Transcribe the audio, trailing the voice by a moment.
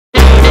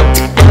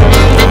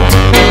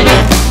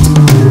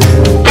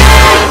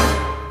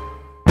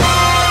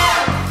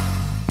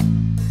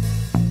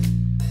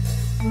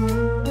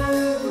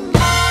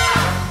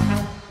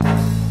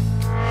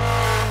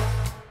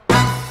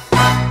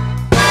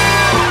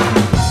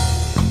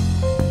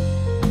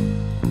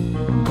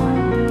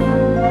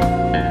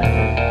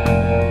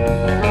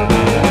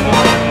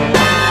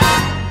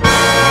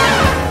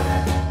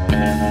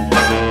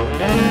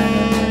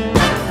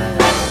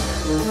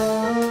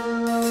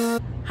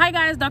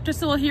Dr.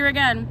 Sewell here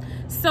again.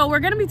 So we're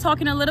going to be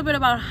talking a little bit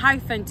about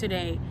hyphen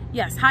today.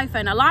 Yes,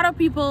 hyphen. A lot of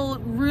people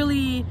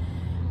really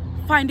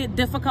find it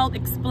difficult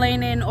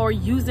explaining or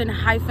using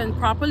hyphen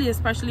properly,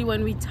 especially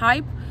when we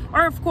type,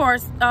 or of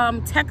course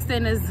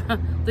texting is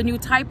the new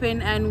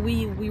typing, and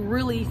we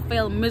really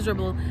fail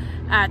miserable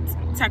at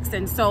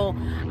texting. So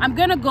I'm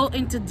gonna go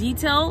into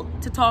detail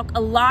to talk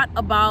a lot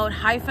about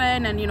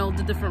hyphen and, you know,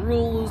 the different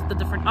rules, the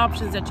different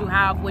options that you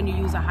have when you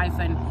use a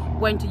hyphen,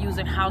 when to use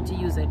it, how to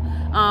use it.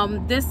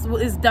 This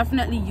is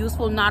definitely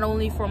useful not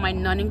only for my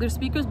non-English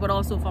speakers but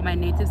also for my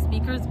native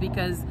speakers,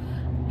 because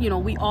you know,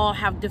 we all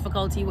have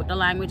difficulty with the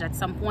language at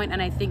some point,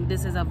 and I think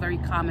this is a very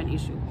common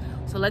issue.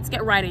 So let's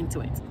get right into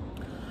it.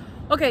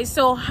 Okay,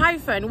 so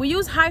hyphen. We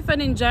use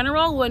hyphen in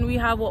general when we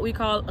have what we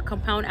call a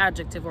compound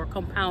adjective or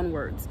compound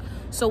words.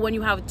 So when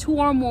you have two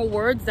or more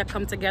words that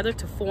come together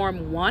to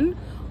form one,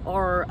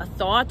 or a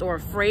thought or a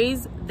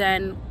phrase,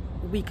 then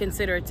we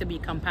consider it to be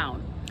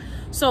compound.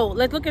 So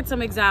let's look at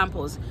some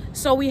examples.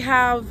 So we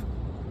have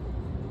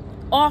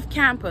off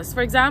campus.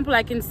 For example,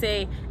 I can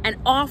say an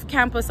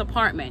off-campus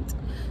apartment.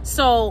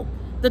 So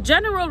the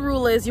general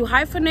rule is you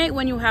hyphenate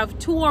when you have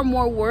two or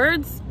more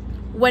words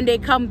when they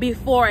come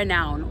before a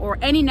noun or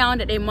any noun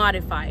that they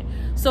modify.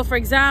 So for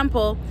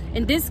example,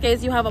 in this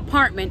case, you have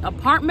apartment.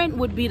 Apartment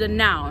would be the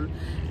noun,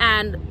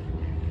 and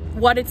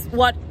what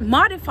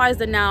modifies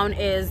the noun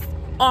is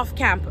off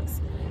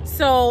campus.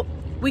 So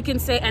we can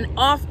say an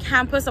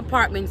off-campus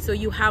apartment. So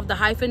you have the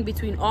hyphen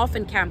between off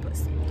and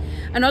campus.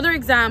 Another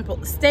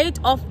example, state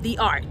of the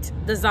art,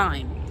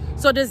 design.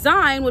 So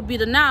design would be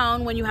the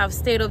noun when you have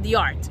state of the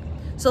art.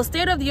 So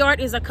state of the art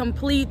is a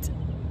complete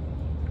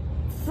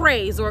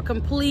phrase or a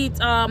complete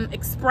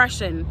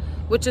expression,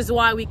 which is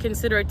why we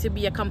consider it to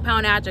be a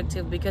compound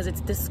adjective, because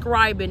it's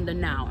describing the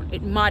noun.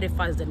 It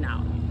modifies the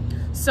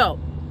noun. So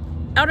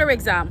other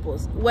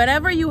examples,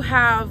 whenever you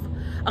have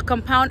a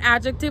compound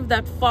adjective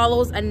that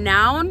follows a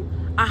noun,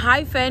 a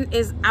hyphen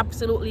is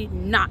absolutely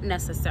not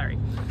necessary.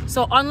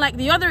 So unlike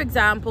the other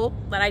example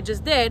that I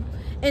just did,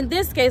 in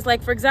this case,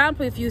 like for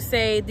example, if you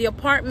say the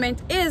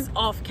apartment is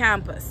off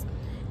campus,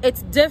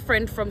 it's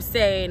different from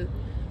saying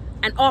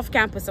an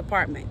off-campus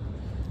apartment.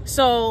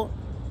 So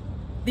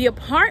the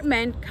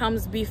apartment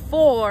comes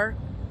before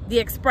the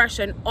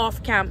expression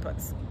off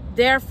campus.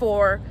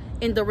 Therefore,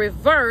 in the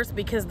reverse,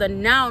 because the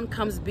noun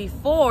comes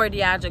before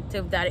the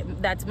adjective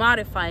that's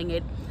modifying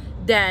it,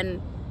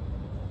 then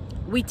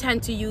we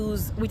tend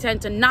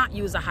to not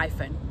use a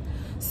hyphen.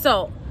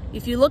 So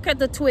if you look at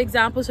the two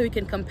examples so you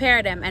can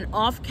compare them, an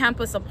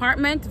off-campus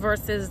apartment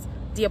versus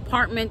the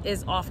apartment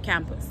is off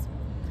campus.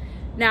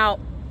 Now,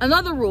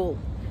 another rule,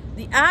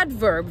 the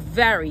adverb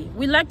very.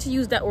 We like to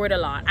use that word a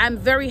lot. I'm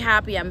very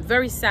happy, I'm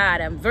very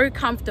sad, I'm very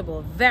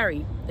comfortable,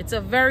 very. It's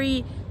a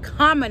very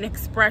common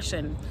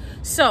expression.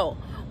 So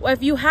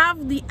if you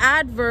have the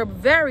adverb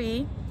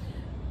very,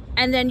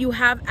 and then you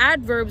have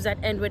adverbs that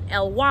end with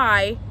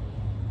ly,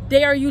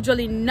 they are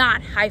usually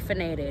not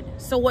hyphenated.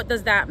 So what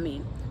does that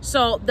mean?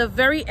 So the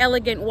very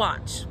elegant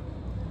watch,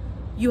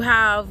 you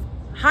have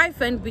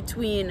hyphen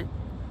between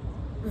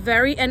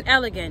very and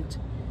elegant.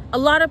 A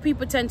lot of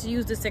people tend to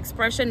use this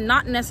expression,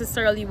 not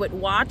necessarily with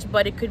watch,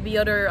 but it could be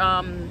other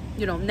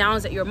you know,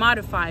 nouns that you're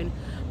modifying.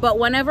 But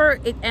whenever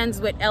it ends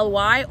with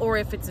ly, or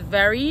if it's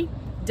very,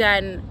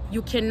 then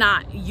you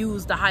cannot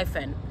use the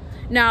hyphen.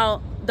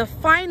 Now, the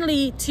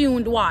finely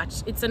tuned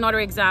watch, it's another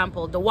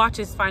example. The watch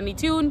is finely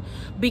tuned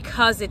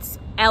because it's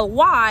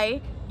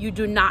ly, you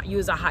do not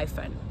use a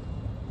hyphen.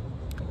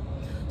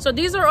 So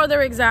these are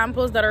other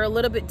examples that are a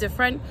little bit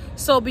different.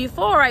 So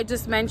before, I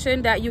just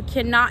mentioned that you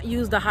cannot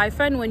use the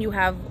hyphen when you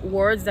have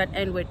words that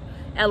end with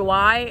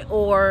ly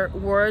or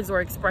words or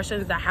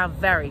expressions that have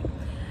very.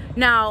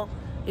 Now,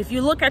 if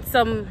you look at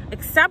some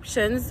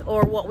exceptions,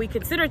 or what we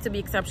consider to be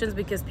exceptions,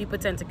 because people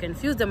tend to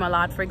confuse them a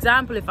lot. For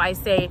example, if I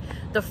say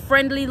the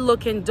friendly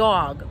looking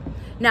dog,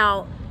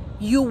 now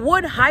you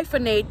would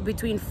hyphenate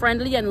between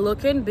friendly and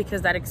looking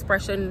because that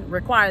expression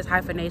requires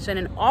hyphenation,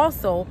 and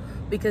also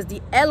because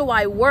the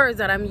ly words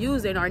that I'm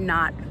using are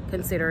not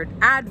considered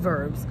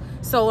adverbs.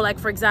 So like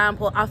for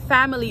example, a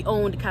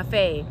family-owned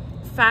cafe,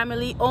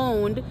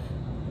 family-owned,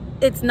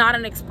 it's not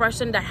an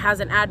expression that has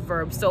an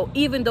adverb. So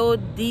even though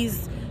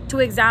these two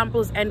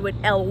examples end with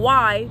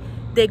ly,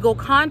 they go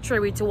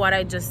contrary to what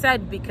I just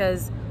said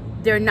because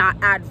they're not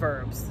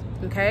adverbs.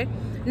 Okay,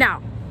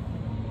 now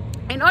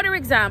in other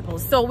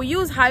examples, so we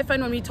use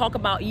hyphen when we talk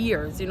about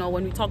years, you know,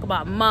 when we talk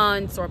about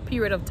months or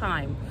period of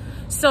time.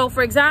 So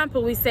for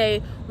example, we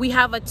say we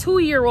have a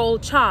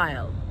 2-year-old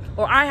child,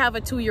 or I have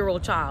a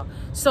 2-year-old child.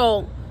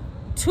 So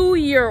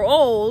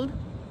 2-year-old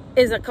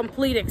is a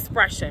complete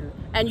expression,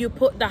 and you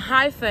put the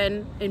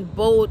hyphen in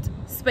both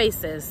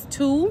spaces,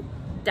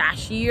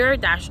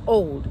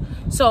 2-year-old.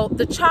 So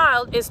the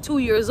child is 2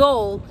 years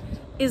old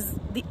is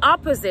the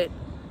opposite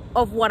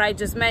of what I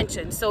just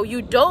mentioned. So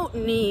you don't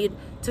need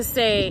to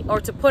say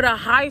or to put a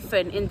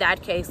hyphen in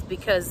that case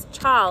because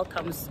child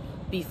comes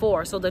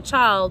before. So the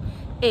child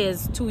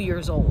is 2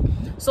 years old.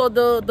 So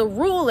the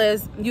rule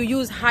is you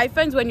use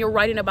hyphens when you're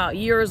writing about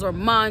years or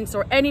months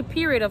or any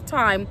period of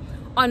time,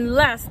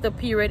 unless the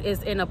period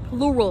is in a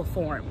plural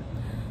form.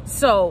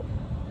 So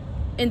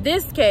in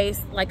this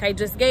case, like I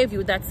just gave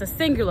you, that's a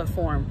singular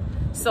form.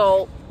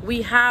 So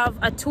we have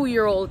a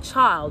 2-year-old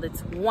child.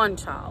 It's one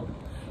child.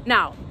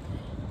 Now,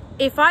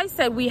 if I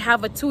said we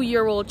have a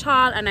 2-year-old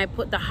child and I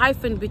put the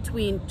hyphen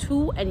between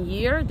 2 and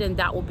year, then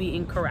that will be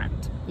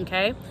incorrect,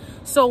 okay?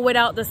 So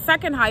without the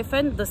second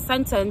hyphen, the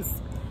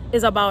sentence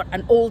is about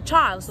an old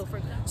child.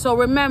 So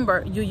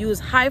remember, you use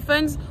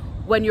hyphens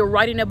when you're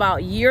writing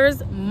about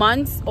years,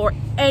 months, or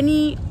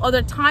any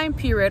other time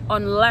period,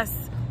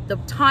 unless the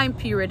time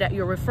period that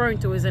you're referring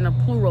to is in a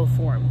plural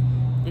form.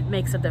 It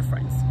makes a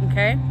difference,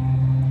 okay?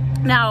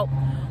 Now,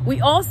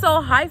 we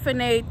also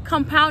hyphenate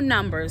compound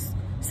numbers.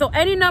 So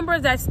any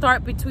numbers that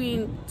start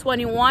between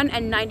 21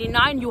 and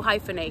 99, you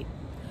hyphenate.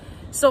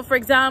 So for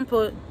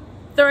example,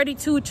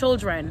 32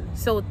 children.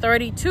 So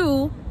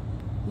 32,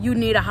 you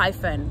need a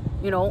hyphen.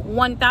 You know,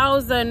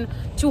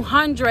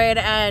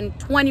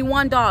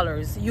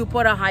 $1,221, you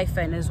put a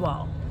hyphen as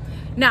well.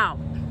 Now,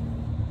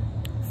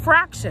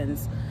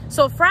 fractions.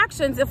 So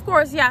fractions, of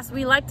course, yes,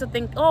 we like to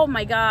think, oh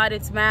my God,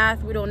 it's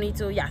math, we don't need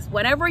to. Yes,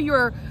 whenever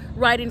you're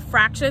writing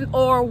fraction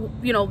or,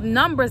 you know,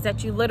 numbers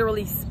that you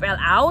literally spell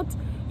out,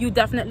 you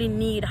definitely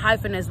need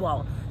hyphen as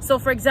well. So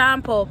for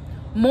example,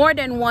 more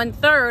than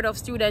 1/3 of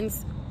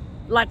students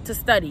like to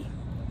study.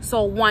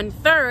 So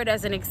 1/3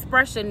 as an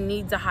expression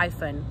needs a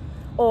hyphen.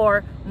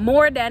 Or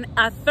more than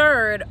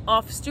 1/3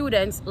 of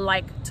students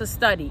like to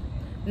study.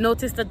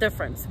 Notice the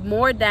difference.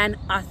 More than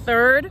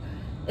 1/3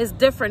 is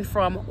different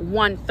from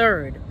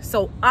 1/3.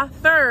 So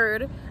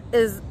 1/3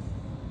 is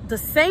the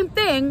same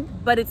thing,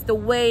 but it's the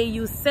way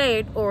you say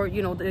it, or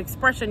you know, the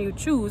expression you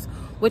choose,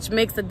 which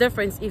makes the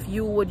difference if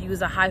you would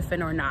use a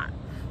hyphen or not.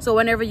 So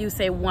whenever you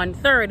say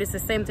 1/3, it's the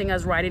same thing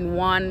as writing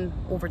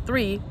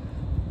 1/3.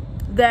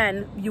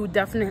 Then you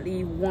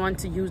definitely want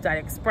to use that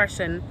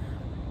expression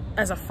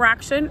as a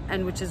fraction,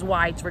 and which is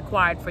why it's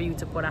required for you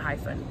to put a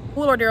hyphen.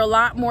 Or there are a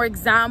lot more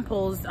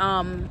examples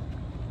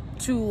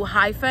to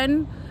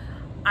hyphen.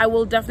 I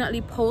will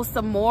definitely post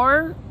some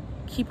more.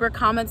 Keep your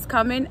comments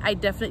coming. I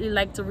definitely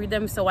like to read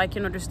them so I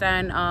can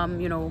understand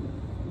you know,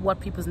 what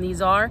people's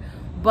needs are.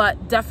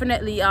 But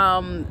definitely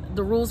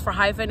the rules for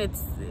hyphen,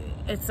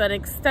 it's an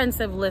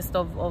extensive list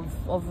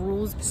of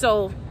rules.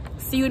 So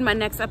see you in my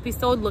next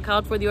episode. Look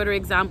out for the other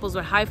examples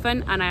with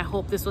hyphen, and I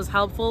hope this was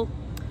helpful.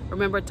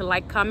 Remember to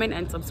like, comment,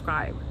 and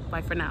subscribe.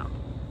 Bye for now.